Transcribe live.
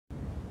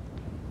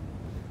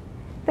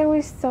there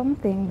is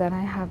something that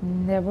I have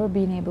never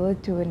been able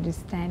to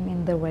understand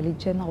in the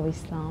religion of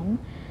Islam.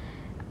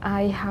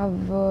 I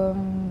have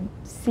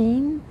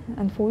seen,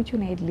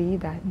 unfortunately,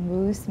 that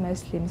most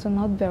Muslims are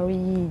not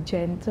very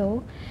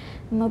gentle,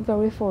 not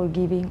very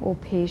forgiving or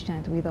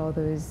patient with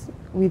others,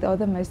 with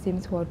other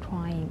Muslims who are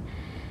trying.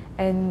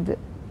 And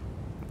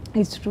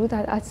it's true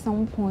that at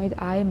some point,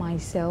 I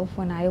myself,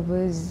 when I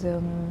was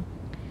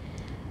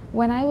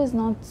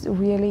not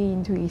really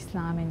into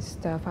Islam and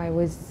stuff, I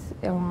was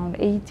around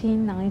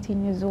 18,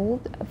 19 years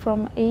old.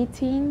 From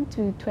 18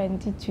 to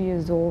 22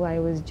 years old, I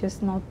was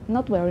just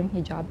not wearing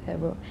hijab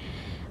ever.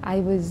 I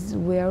was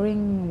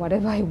wearing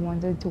whatever I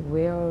wanted to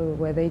wear,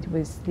 whether it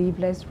was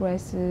sleeveless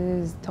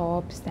dresses,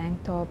 tops,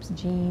 tank tops,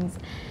 jeans,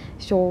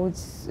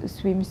 shorts,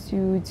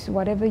 swimsuits,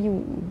 whatever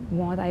you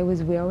want, I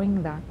was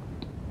wearing that.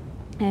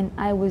 And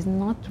I was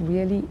not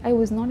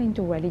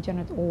into religion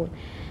at all.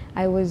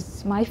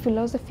 My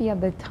philosophy at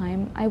the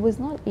time, I was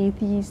not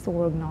atheist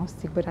or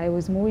agnostic, but I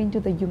was more into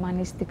the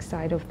humanistic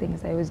side of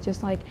things. I was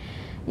just like,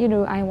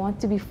 I want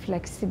to be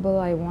flexible.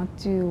 I want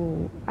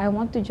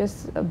to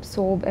just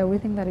absorb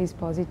everything that is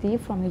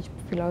positive from each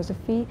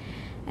philosophy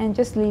and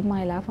just live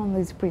my life on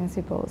these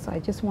principles. I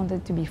just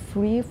wanted to be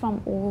free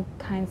from all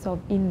kinds of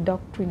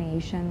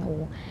indoctrination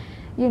or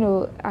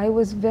I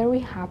was very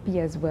happy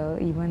as well,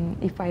 even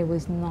if I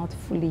was not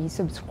fully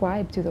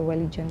subscribed to the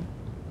religion.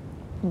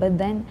 But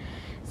then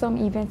some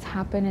events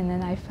happened, and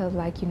then I felt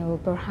like,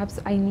 perhaps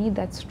I need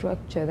that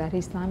structure that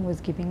Islam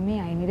was giving me.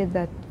 I needed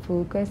that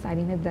focus, I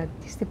needed that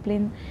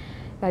discipline,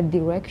 that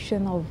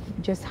direction of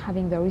just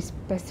having very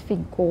specific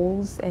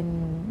goals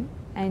and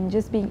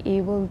just being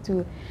able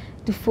to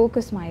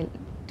focus my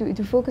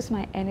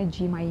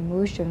energy, my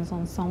emotions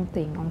on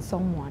something, on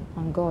someone,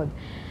 on God.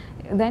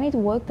 Then it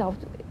worked out.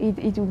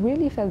 It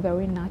really felt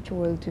very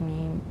natural to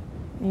me,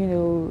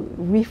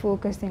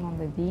 refocusing on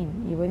the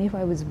deen, even if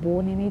I was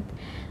born in it,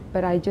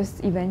 but I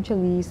just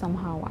eventually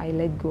somehow I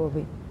let go of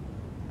it.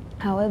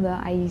 However,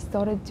 I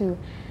started to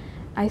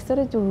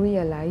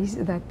realize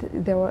that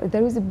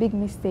there is a big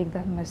mistake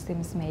that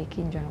Muslims make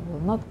in general,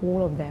 not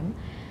all of them.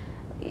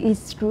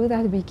 It's true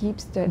that we keep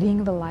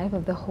studying the life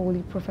of the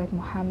Holy Prophet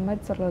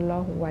Muhammad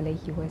sallallahu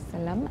alaihi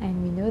wasallam,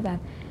 and we know that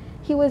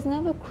he was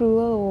never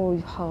cruel or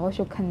harsh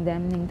or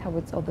condemning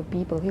towards other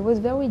people. He was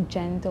very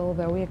gentle,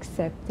 very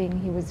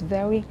accepting. He was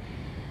very,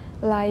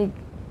 like,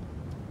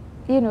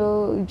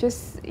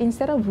 just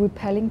instead of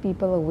repelling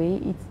people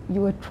away,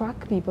 you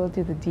attract people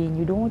to the deen.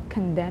 You don't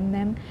condemn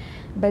them.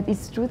 But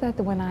it's true that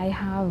when I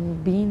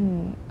have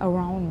been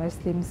around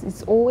Muslims,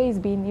 it's always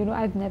been,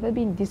 I've never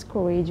been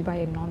discouraged by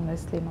a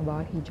non-Muslim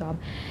about hijab.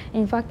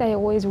 In fact, I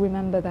always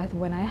remember that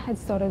when I had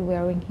started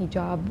wearing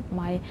hijab,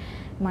 my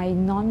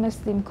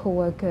non-Muslim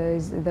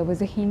co-workers, there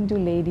was a Hindu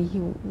lady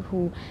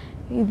who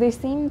they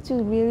seemed to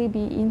really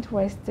be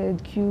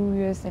interested,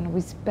 curious, and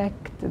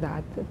respect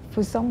that.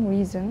 For some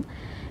reason,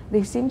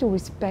 they seem to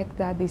respect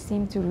that. They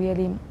seem to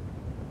really,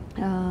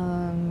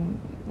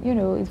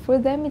 for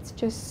them it's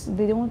just,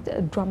 they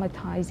don't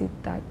dramatize it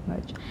that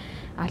much,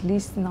 at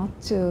least not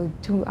to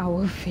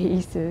our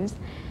faces.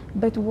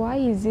 But why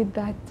is it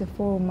that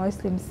for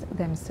Muslims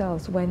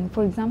themselves, when,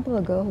 for example,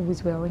 a girl who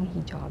is wearing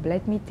hijab,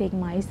 let me take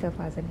myself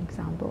as an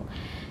example,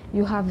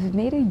 you have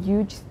made a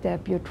huge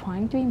step, you're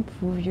trying to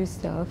improve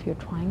yourself, you're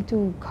trying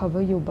to cover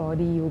your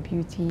body, your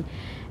beauty,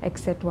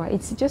 etc.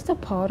 It's just a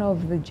part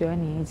of the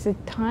journey. It's a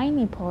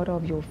tiny part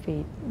of your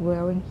faith,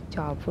 wearing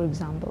hijab, for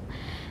example.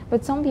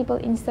 But some people,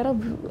 instead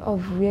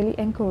of really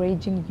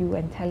encouraging you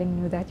and telling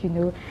you that,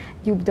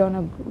 you've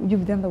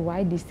done the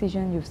right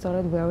decision, you've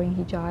started wearing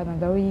hijab and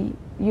very,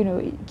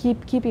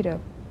 keep it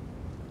up,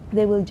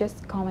 they will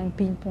just come and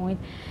pinpoint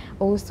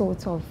all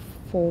sorts of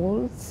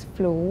faults,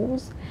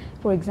 flaws.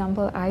 For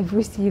example, I've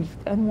received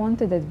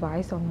unwanted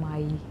advice on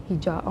my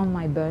hijab, on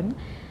my bun,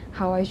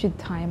 how I should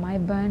tie my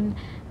bun.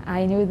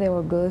 I know there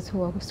were girls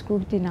who are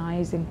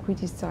scrutinized and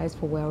criticized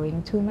for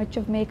wearing too much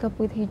of makeup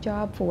with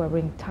hijab, for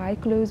wearing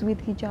tight clothes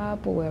with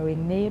hijab, for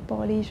wearing nail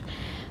polish,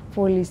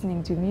 for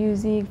listening to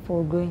music,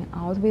 for going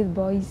out with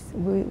boys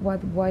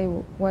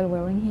while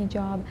wearing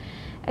hijab,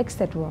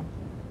 etc.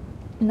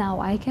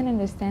 Now, I can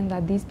understand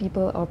that these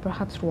people are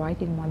perhaps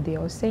right in what they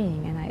are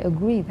saying, and I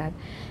agree that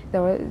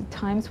there are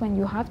times when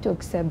you have to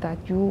accept that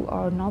you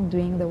are not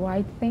doing the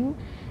right thing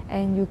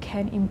and you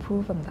can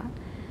improve on that.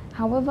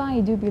 However,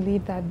 I do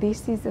believe that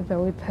this is a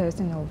very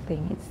personal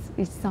thing.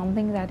 It's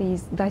something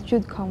that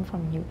should come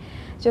from you.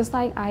 Just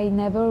like I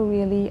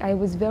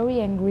was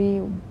very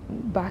angry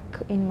back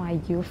in my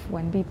youth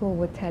when people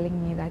were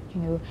telling me that,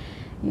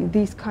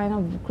 this kind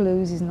of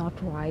clothes is not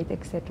right,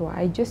 etc.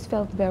 I just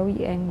felt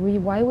very angry.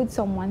 Why would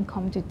someone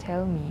come to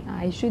tell me?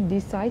 I should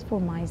decide for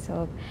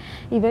myself.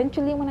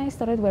 Eventually, when I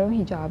started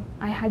wearing hijab,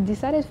 I had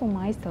decided for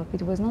myself.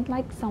 It was not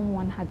like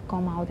someone had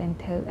come out and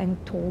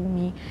told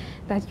me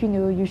that,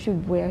 you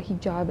should wear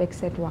hijab,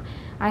 etc.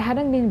 I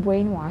hadn't been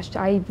brainwashed.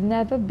 I've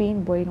never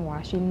been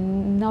brainwashed.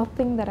 In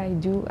nothing that I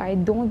do, I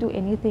don't do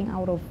anything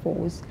out of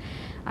force.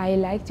 I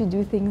like to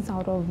do things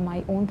out of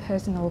my own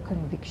personal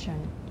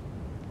conviction.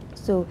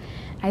 So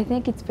I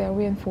think it's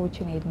very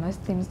unfortunate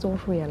Muslims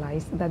don't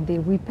realize that they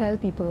repel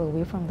people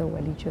away from the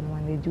religion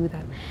when they do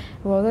that.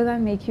 Rather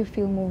than make you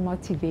feel more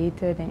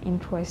motivated and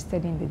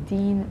interested in the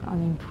deen,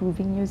 on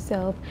improving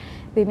yourself,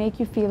 they make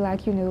you feel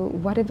like, you know,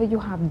 whatever you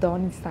have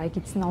done, it's like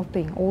it's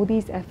nothing. All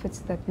these efforts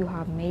that you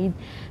have made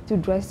to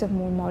dress up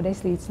more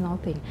modestly, it's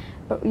nothing.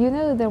 But you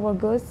know, there were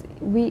girls,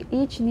 we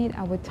each need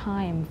our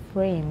time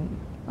frame,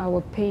 our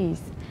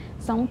pace.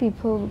 Some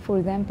people,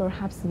 for them,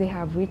 perhaps they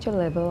have reached a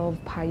level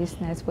of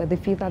piousness where they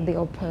feel that they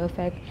are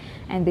perfect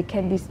and they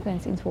can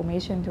dispense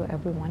information to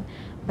everyone.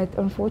 But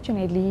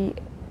unfortunately,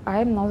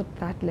 I'm not at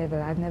that level.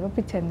 I've never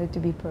pretended to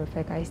be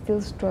perfect. I still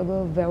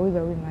struggle very,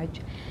 very much.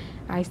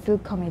 I still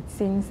commit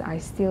sins.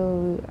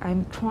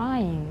 I'm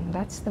trying.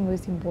 That's the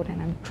most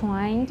important. I'm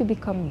trying to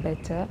become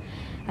better.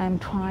 I'm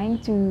trying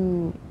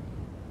to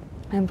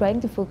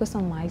focus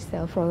on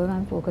myself rather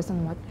than focus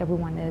on what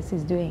everyone else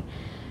is doing.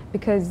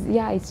 Because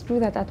yeah, it's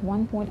true that at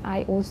one point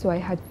I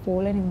had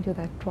fallen into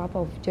that trap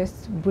of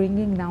just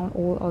bringing down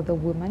all other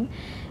women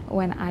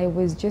when I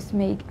was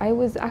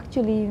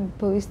actually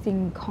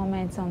posting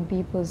comments on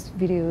people's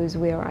videos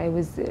where I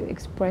was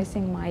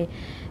expressing my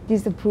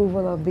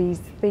disapproval of these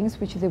things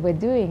which they were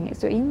doing.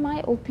 So in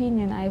my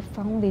opinion, I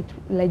found it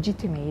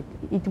legitimate.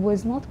 It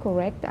was not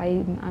correct.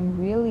 I'm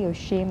really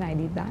ashamed I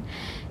did that.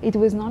 It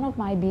was none of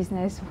my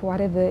business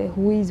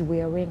who is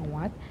wearing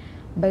what.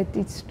 But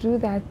it's true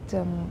that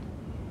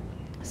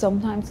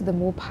sometimes the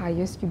more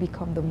pious you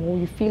become, the more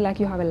you feel like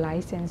you have a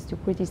license to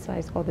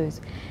criticize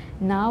others.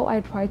 Now I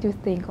try to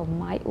think of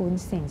my own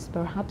sins.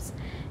 Perhaps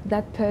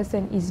that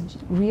person is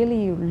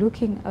really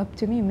looking up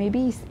to me.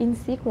 Maybe in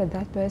secret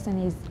that person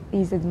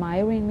is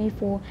admiring me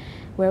for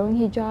wearing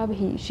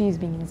hijab. She's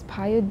being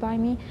inspired by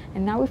me.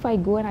 And now if I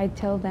go and I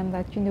tell them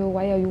that, you know,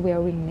 why are you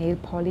wearing nail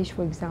polish,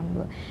 for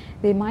example,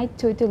 they might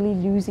totally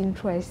lose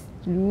interest,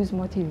 lose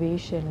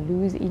motivation,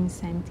 lose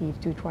incentive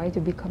to try to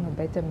become a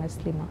better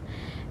Muslimah.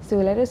 So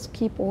let us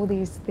keep all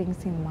these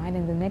things in mind,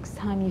 and the next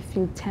time you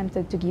feel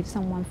tempted to give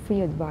someone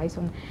free advice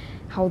on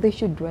how they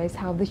should dress,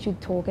 how they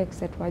should talk,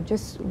 etc.,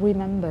 just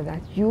remember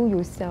that you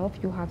yourself,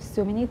 you have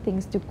so many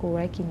things to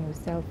correct in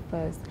yourself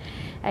first.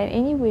 And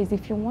anyways,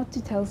 if you want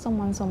to tell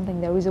someone something,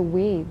 there is a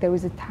way, there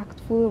is a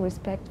tactful,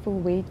 respectful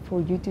way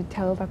for you to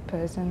tell that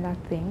person that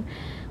thing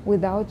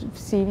without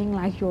seeming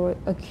like you're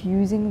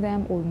accusing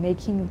them or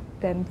making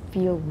them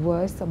feel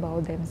worse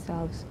about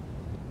themselves.